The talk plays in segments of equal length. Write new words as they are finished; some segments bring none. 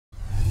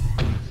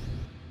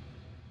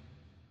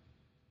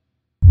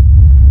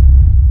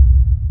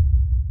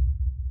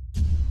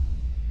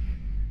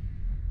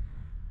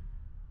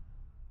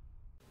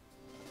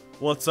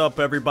What's up,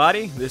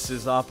 everybody? This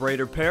is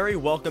Operator Perry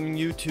welcoming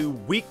you to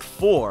week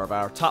 4 of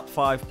our top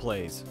 5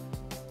 plays.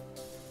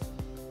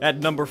 At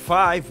number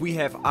 5, we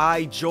have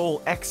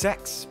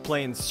I-Joel-XX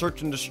playing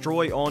Search and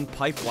Destroy on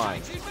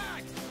Pipeline.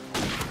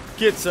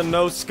 Gets a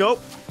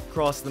no-scope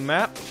across the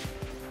map.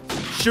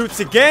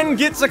 Shoots again,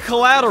 gets a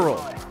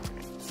collateral.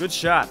 Good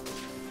shot.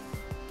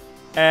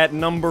 At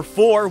number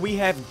 4, we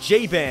have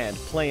J-Band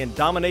playing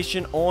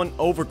Domination on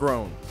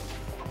Overgrown.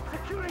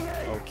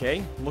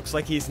 Okay, looks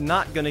like he's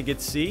not gonna get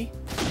C.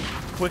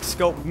 Quick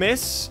scope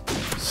miss.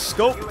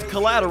 Scope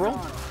collateral.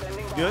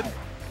 Good.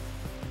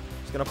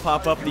 He's gonna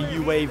pop up the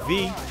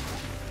UAV.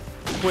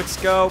 Quick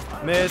scope,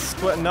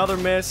 miss, another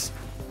miss.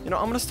 You know,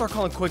 I'm gonna start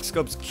calling quick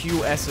scopes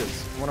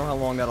QS's. I wonder how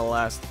long that'll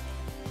last.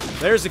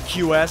 There's a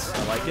QS,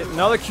 I like it.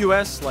 Another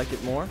QS, like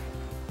it more.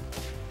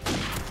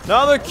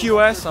 Another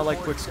QS, I like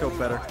quick scope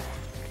better.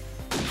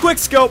 Quick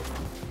scope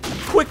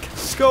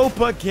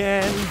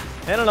again.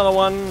 And another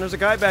one. There's a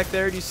guy back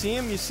there. Do you see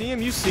him? You see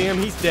him? You see him.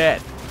 He's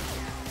dead.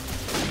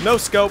 No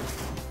scope.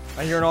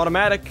 I hear an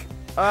automatic.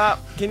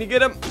 Can you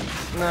get him?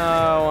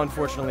 No,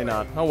 unfortunately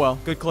not. Oh well,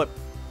 good clip.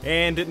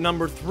 And at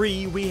number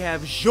 3, we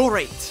have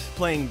Jorate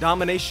playing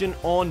Domination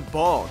on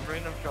Bog.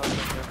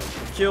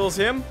 Kills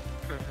him.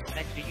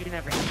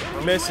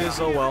 Misses,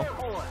 oh well.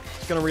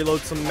 He's gonna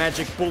reload some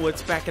magic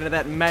bullets back into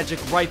that magic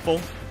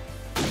rifle.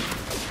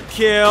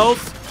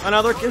 Kills.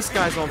 Another. This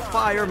guy's on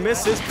fire.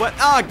 Misses, but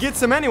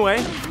gets him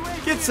anyway.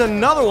 Gets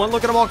another one.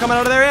 Look at them all coming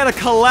out of there. And a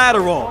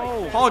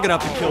collateral. Hogging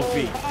up the kill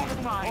feed.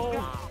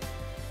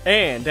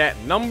 And at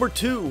number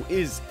 2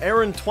 is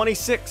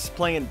Aaron26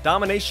 playing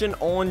Domination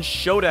on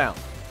Showdown.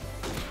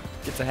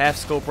 Gets a half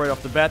scope right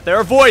off the bat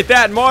there. Avoid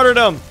that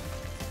martyrdom.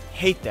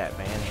 Hate that,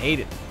 man. Hate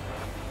it.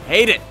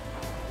 Hate it.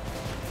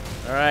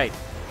 Alright.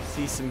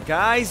 See some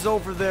guys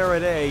over there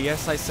at A.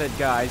 Yes, I said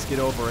guys. Get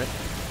over it.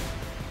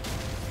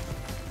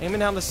 Aiming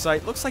down the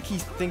sight. Looks like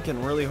he's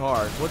thinking really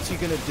hard. What's he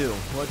gonna do?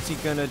 What's he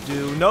gonna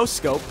do? No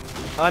scope.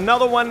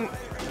 Another one.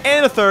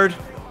 And a third.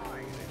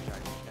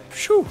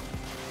 Phew.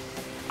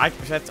 I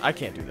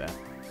can't do that.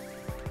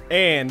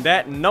 And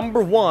at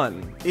number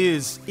 1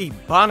 is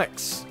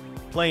Ebonics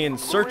playing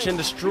Search and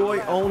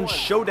Destroy on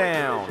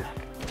Showdown.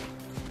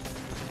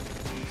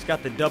 He's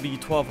got the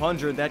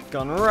W1200. That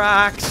gun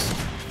rocks.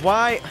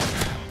 Why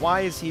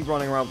is he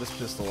running around with this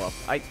pistol up?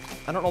 I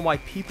don't know why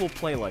people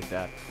play like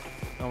that.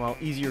 Oh well,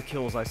 easier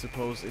kills, I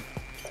suppose.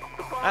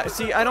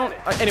 See, I don't...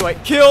 anyway,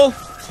 kill!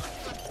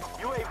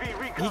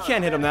 He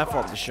can't hit him that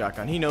far with the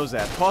shotgun. He knows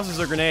that. Tosses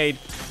a grenade.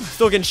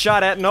 Still getting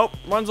shot at. Nope.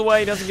 Runs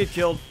away. Doesn't get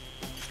killed.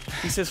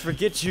 He says,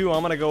 forget you. I'm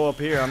going to go up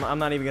here. I'm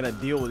not even going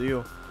to deal with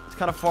you. It's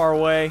kind of far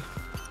away.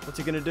 What's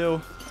he going to do?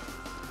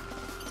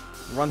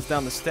 Runs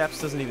down the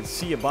steps. Doesn't even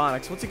see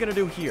Ebonics. What's he going to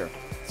do here?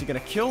 Is he going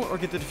to kill or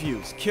get the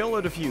defuse? Kill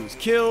or defuse?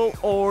 Kill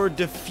or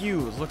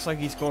defuse? Looks like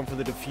he's going for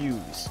the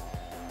defuse.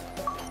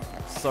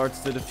 Starts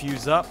to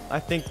defuse up. I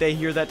think they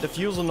hear that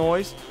defusal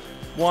noise.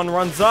 One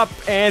runs up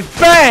and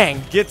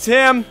bang! Gets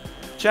him.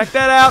 Check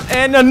that out.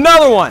 And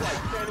another one.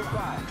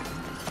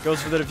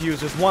 Goes for the defuse.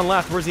 There's one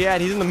left. Where's he at?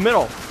 He's in the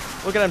middle.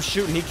 Look at him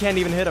shooting. He can't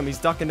even hit him. He's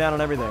ducking down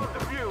on everything.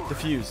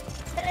 Defused.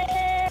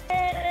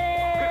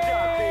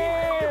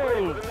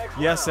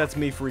 Yes, that's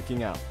me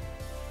freaking out.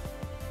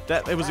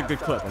 It was a good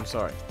clip. I'm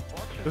sorry.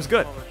 It was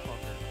good.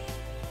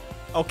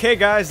 Okay,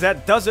 guys,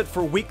 that does it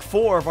for week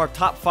 4 of our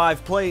top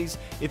 5 plays.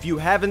 If you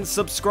haven't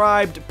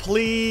subscribed,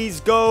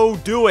 please go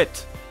do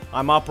it.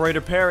 I'm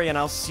Operator Perry, and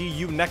I'll see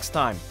you next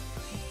time.